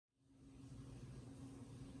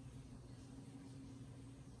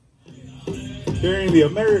carrying the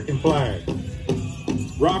American flag.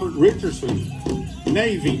 Robert Richardson,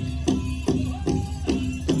 Navy,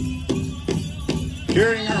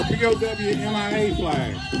 carrying our POW MIA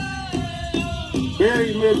flag.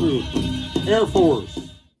 Barry Midler, Air Force.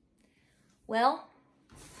 Well,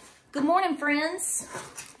 good morning, friends.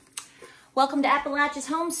 Welcome to Appalachia's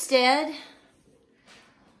Homestead.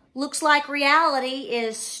 Looks like reality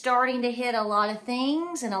is starting to hit a lot of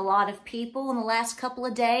things and a lot of people in the last couple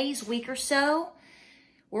of days, week or so.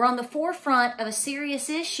 We're on the forefront of a serious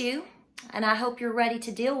issue, and I hope you're ready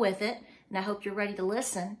to deal with it, and I hope you're ready to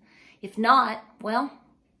listen. If not, well,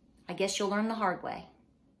 I guess you'll learn the hard way.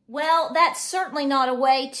 Well, that's certainly not a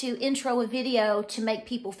way to intro a video to make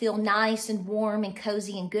people feel nice and warm and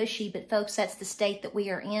cozy and gushy, but folks, that's the state that we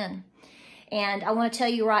are in. And I want to tell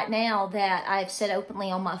you right now that I've said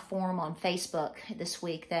openly on my forum on Facebook this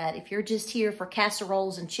week that if you're just here for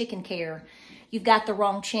casseroles and chicken care, you've got the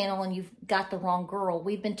wrong channel and you've got the wrong girl.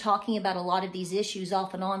 We've been talking about a lot of these issues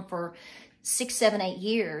off and on for 6, 7, 8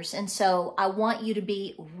 years. And so I want you to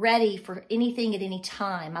be ready for anything at any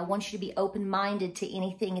time. I want you to be open-minded to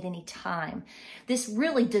anything at any time. This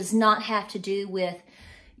really does not have to do with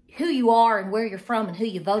who you are and where you're from and who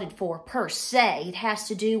you voted for per se. It has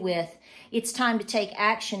to do with it's time to take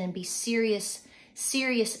action and be serious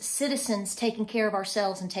citizens taking care of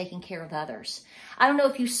ourselves and taking care of others. I don't know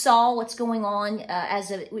if you saw what's going on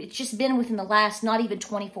it's just been within the last not even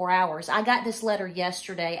 24 hours. I got this letter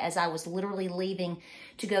yesterday as I was literally leaving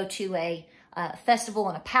to go to a festival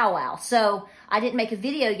and a powwow. So I didn't make a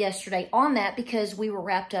video yesterday on that because we were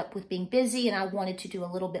wrapped up with being busy and I wanted to do a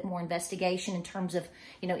little bit more investigation in terms of,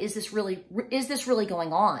 you know, is this really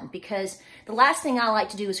going on? Because the last thing I like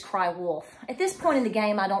to do is cry wolf. At this point in the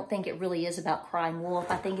game, I don't think it really is about crying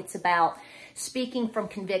wolf. I think it's about speaking from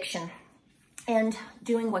conviction and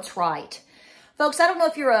doing what's right. Folks, I don't know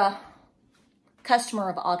if you're a customer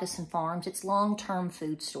of Augason Farms. It's long-term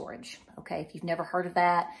food storage. Okay, if you've never heard of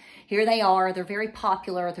that, here they are. They're very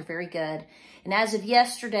popular. They're very good. And as of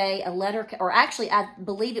yesterday, a letter, or actually, I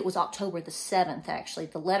believe it was October the 7th, actually,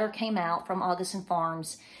 the letter came out from Augason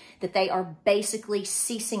Farms that they are basically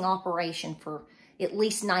ceasing operation for at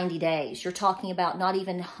least 90 days. You're talking about not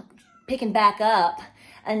even picking back up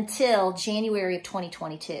until January of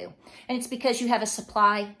 2022. And it's because you have a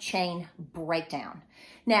supply chain breakdown.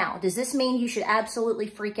 Now, does this mean you should absolutely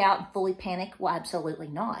freak out and fully panic? Well, absolutely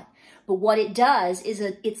not. But what it does is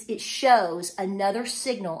it shows another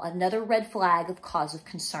signal, another red flag of cause of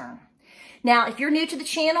concern. Now, if you're new to the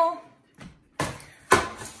channel,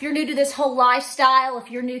 if you're new to this whole lifestyle,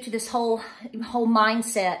 if you're new to this whole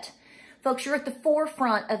mindset, folks, you're at the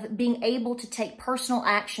forefront of being able to take personal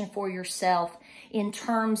action for yourself in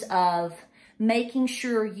terms of making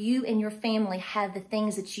sure you and your family have the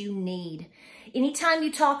things that you need. Anytime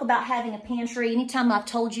you talk about having a pantry, anytime I've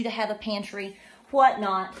told you to have a pantry,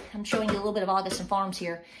 whatnot, I'm showing you a little bit of Augason Farms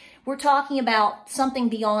here, we're talking about something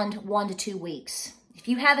beyond 1 to 2 weeks. If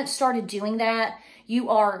you haven't started doing that, you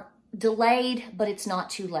are delayed, but it's not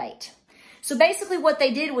too late. So basically what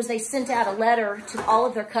they did was they sent out a letter to all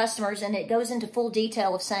of their customers, and it goes into full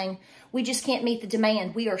detail of saying, we just can't meet the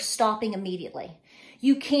demand. We are stopping immediately.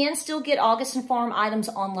 You can still get Augason Farm items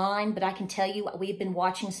online, but I can tell you we've been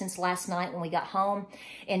watching since last night when we got home,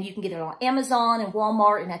 and you can get it on Amazon and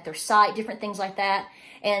Walmart and at their site, different things like that.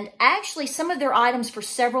 And actually, some of their items for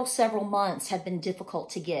several months have been difficult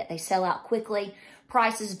to get. They sell out quickly.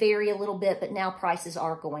 Prices vary a little bit, but now prices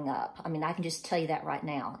are going up. I mean, I can just tell you that right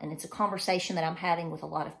now. And it's a conversation that I'm having with a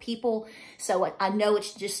lot of people. So I know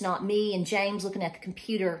it's just not me and James looking at the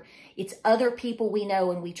computer. It's other people we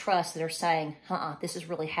know and we trust that are saying, this is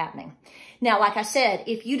really happening. Now, like I said,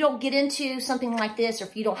 if you don't get into something like this, or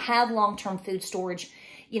if you don't have long-term food storage,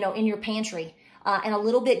 you know, in your pantry, and a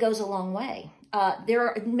little bit goes a long way. There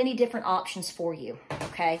are many different options for you,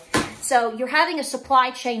 okay? So you're having a supply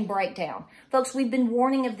chain breakdown. Folks, we've been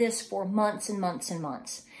warning of this for months and months and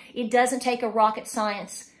months. It doesn't take a rocket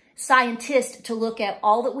scientist to look at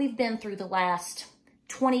all that we've been through the last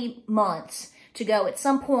 20 months to go, at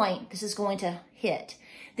some point, this is going to hit.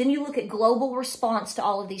 Then you look at global response to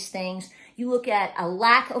all of these things. You look at a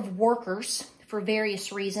lack of workers for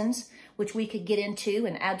various reasons, which we could get into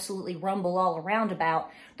and absolutely rumble all around about.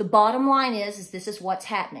 The bottom line is this is what's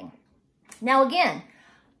happening. Now, again,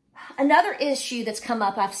 another issue that's come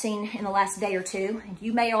up I've seen in the last day or two, and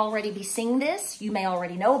you may already be seeing this, you may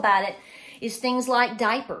already know about it, is things like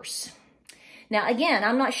diapers. Now, again,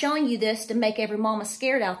 I'm not showing you this to make every mama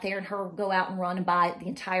scared out there and her go out and run and buy the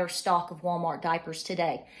entire stock of Walmart diapers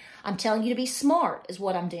today. I'm telling you to be smart is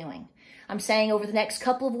what I'm doing. I'm saying over the next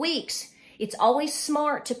couple of weeks, it's always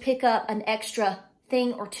smart to pick up an extra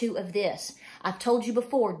thing or two of this. I've told you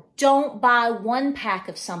before, don't buy 1 pack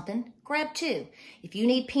of something, grab 2. If you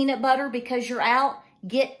need peanut butter because you're out,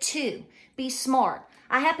 get 2. Be smart.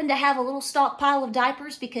 I happen to have a little stockpile of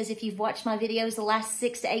diapers because if you've watched my videos the last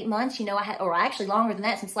 6 to 8 months, you know or actually longer than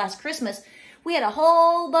that, since last Christmas, we had a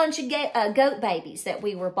whole bunch of goat babies that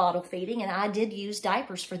we were bottle feeding, and I did use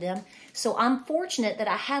diapers for them. So I'm fortunate that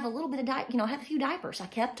I have a little bit of I have a few diapers. I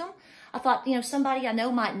kept them. I thought, somebody I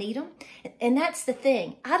know might need them. And that's the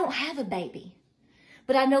thing. I don't have a baby,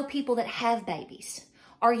 but I know people that have babies.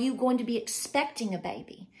 Are you going to be expecting a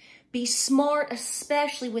baby? Be smart,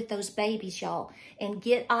 especially with those babies, y'all, and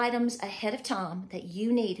get items ahead of time that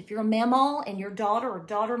you need. If you're a mamaw and your daughter or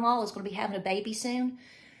daughter-in-law is going to be having a baby soon,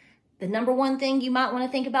 the number one thing you might want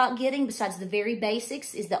to think about getting, besides the very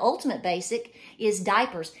basics, is the ultimate basic, is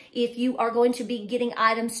diapers. If you are going to be getting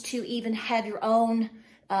items to even have your own,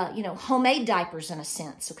 homemade diapers in a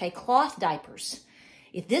sense, okay, cloth diapers.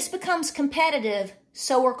 If this becomes competitive,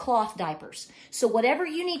 so are cloth diapers. So whatever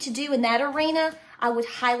you need to do in that arena, I would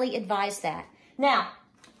highly advise that. Now,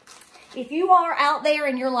 if you are out there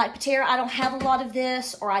and you're like, Patera, I don't have a lot of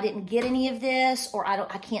this, or I didn't get any of this, or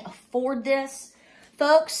I can't afford this,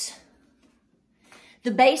 folks,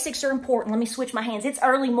 the basics are important. Let me switch my hands. It's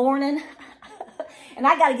early morning, and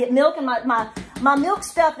I got to get milk, and my milk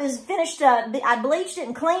stuff is finished. I bleached it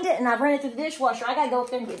and cleaned it, and I've run it through the dishwasher. I got to go up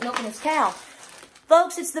there and get milk in this cow.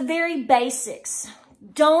 Folks, it's the very basics.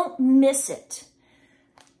 Don't miss it.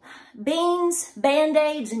 Beans,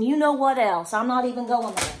 Band-Aids, and you know what else. I'm not even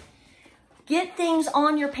going there. Get things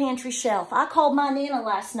on your pantry shelf. I called my Nana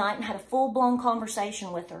last night and had a full-blown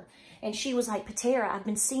conversation with her. And she was like, Patera, I've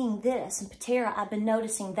been seeing this. And Patera, I've been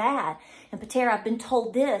noticing that. And Patera, I've been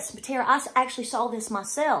told this. And Patera, I actually saw this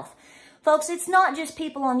myself. Folks, it's not just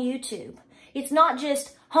people on YouTube. It's not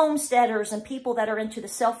just homesteaders and people that are into the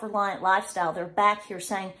self-reliant lifestyle. They're back here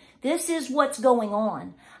saying, this is what's going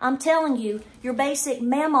on. I'm telling you, your basic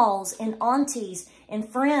mamaws and aunties and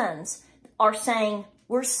friends are saying,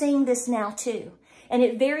 we're seeing this now too. And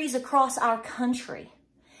it varies across our country.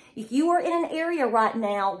 If you are in an area right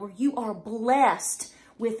now where you are blessed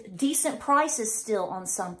with decent prices still on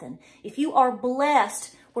something, if you are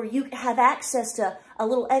blessed where you have access to a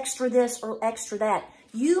little extra this or extra that,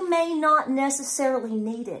 you may not necessarily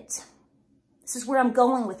need it. This is where I'm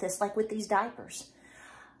going with this, like with these diapers.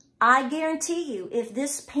 I guarantee you, if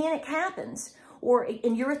this panic happens,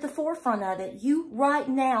 and you're at the forefront of it, you right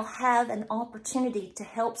now have an opportunity to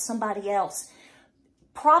help somebody else,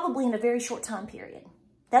 probably in a very short time period.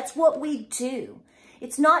 That's what we do.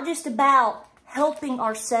 It's not just about helping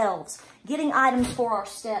ourselves, getting items for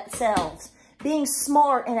ourselves, being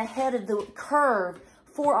smart and ahead of the curve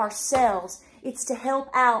for ourselves. It's to help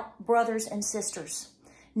out brothers and sisters,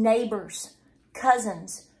 neighbors,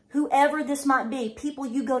 cousins, whoever this might be, people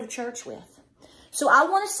you go to church with. So I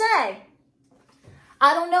want to say,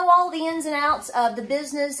 I don't know all the ins and outs of the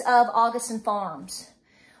business of Augason Farms,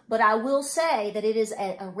 but I will say that it is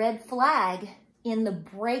a red flag in the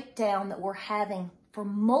breakdown that we're having for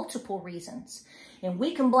multiple reasons. And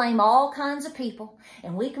we can blame all kinds of people,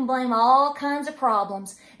 and we can blame all kinds of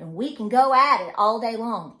problems, and we can go at it all day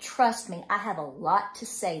long. Trust me, I have a lot to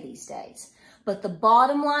say these days. But the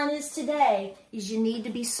bottom line is today is you need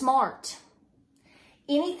to be smart.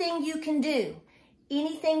 Anything you can do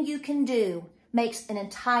makes an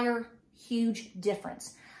entire huge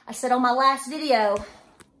difference. I said on my last video,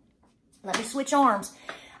 let me switch arms.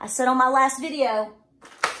 I said on my last video,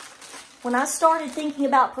 when I started thinking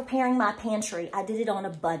about preparing my pantry, I did it on a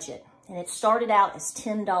budget. And it started out as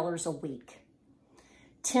 $10 a week.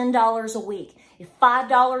 $10 a week. If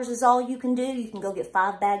 $5 is all you can do, you can go get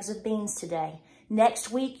 5 bags of beans today.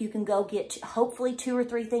 Next week, you can go get hopefully 2 or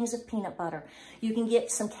 3 things of peanut butter. You can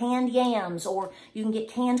get some canned yams, or you can get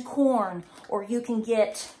canned corn, or you can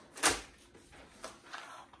get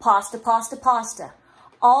pasta.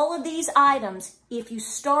 All of these items, if you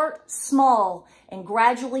start small and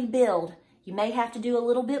gradually build, you may have to do a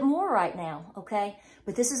little bit more right now, okay?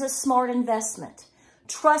 But this is a smart investment.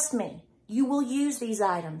 Trust me, you will use these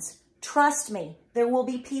items. Trust me, there will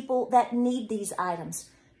be people that need these items.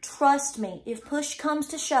 Trust me, if push comes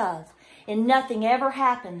to shove and nothing ever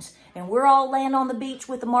happens and we're all laying on the beach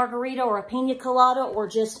with a margarita or a pina colada or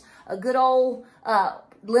just a good old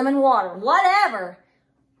lemon water, whatever,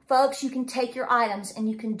 folks, you can take your items and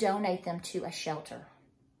you can donate them to a shelter.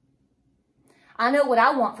 I know what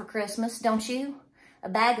I want for Christmas, don't you? A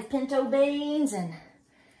bag of pinto beans and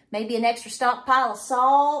maybe an extra stockpile of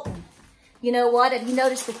salt. And you know what? Have you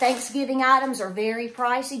noticed the Thanksgiving items are very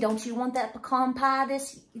pricey? Don't you want that pecan pie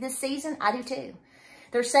this season? I do too.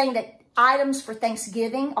 They're saying that items for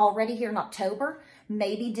Thanksgiving already here in October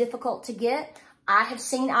may be difficult to get. I have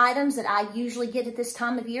seen items that I usually get at this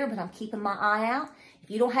time of year, but I'm keeping my eye out. If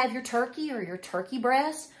you don't have your turkey or your turkey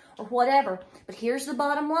breast or whatever, but here's the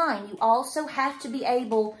bottom line. You also have to be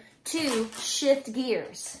able to shift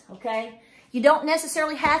gears, okay? You don't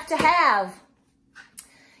necessarily have to have,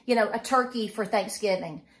 you know, a turkey for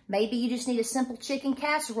Thanksgiving. Maybe you just need a simple chicken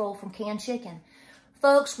casserole from canned chicken.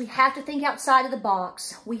 Folks, we have to think outside of the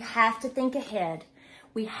box. We have to think ahead.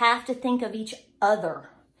 We have to think of each other.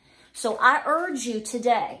 So I urge you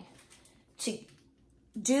today to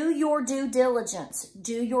do your due diligence,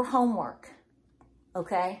 do your homework,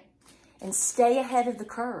 okay? And stay ahead of the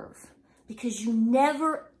curve, because you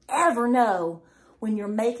never, ever know when you're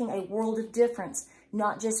making a world of difference,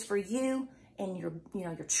 not just for you and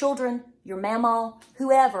your children, your mama,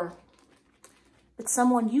 whoever, but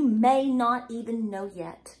someone you may not even know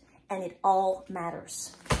yet, and it all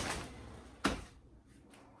matters.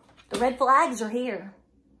 The red flags are here.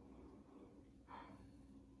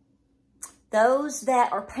 Those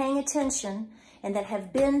that are paying attention and that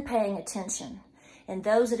have been paying attention, and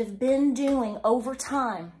those that have been doing over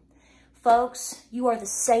time, folks, you are the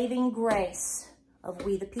saving grace of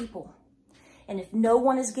we the people. And if no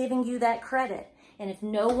one is giving you that credit, and if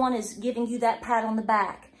no one is giving you that pat on the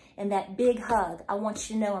back and that big hug, I want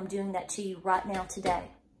you to know I'm doing that to you right now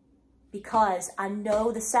today. Because I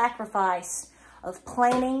know the sacrifice of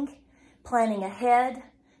planning ahead,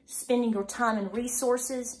 spending your time and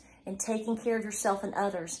resources, and taking care of yourself and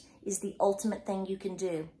others is the ultimate thing you can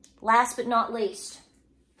do. Last but not least,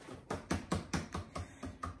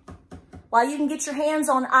 while you can get your hands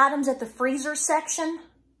on items at the freezer section,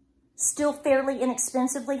 still fairly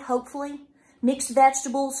inexpensively, hopefully, mixed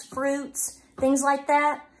vegetables, fruits, things like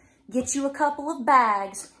that, get you a couple of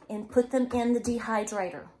bags and put them in the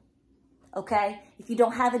dehydrator, okay? If you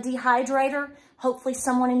don't have a dehydrator, hopefully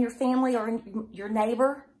someone in your family or your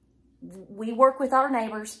neighbor, we work with our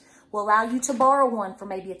neighbors, will allow you to borrow one for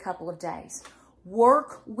maybe a couple of days.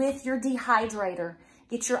 Work with your dehydrator.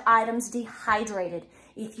 Get your items dehydrated.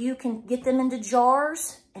 If you can get them into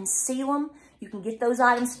jars and seal them, you can get those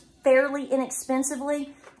items fairly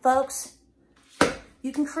inexpensively. Folks,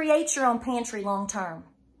 you can create your own pantry long term.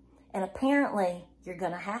 And apparently, you're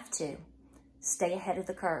going to have to stay ahead of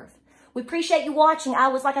the curve. We appreciate you watching.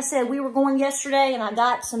 Like I said, we were going yesterday and I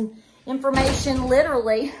got some information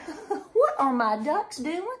literally. What are my ducks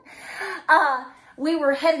doing? We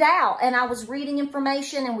were headed out and I was reading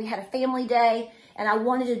information and we had a family day and I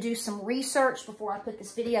wanted to do some research before I put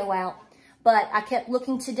this video out. But I kept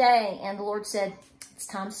looking today and the Lord said, it's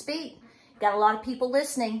time to speak. Got a lot of people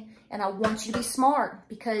listening and I want you to be smart,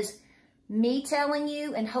 because me telling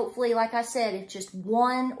you, and hopefully, like I said, if just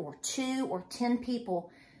 1 or 2 or 10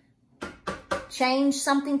 people change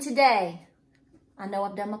something today, I know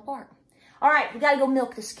I've done my part. All right, we got to go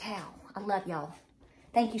milk this cow. I love y'all.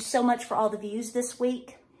 Thank you so much for all the views this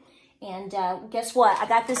week. And guess what? I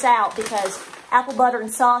got this out because apple butter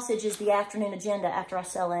and sausage is the afternoon agenda after I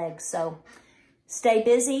sell eggs. So stay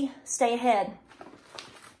busy, stay ahead.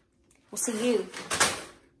 We'll see you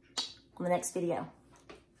on the next video.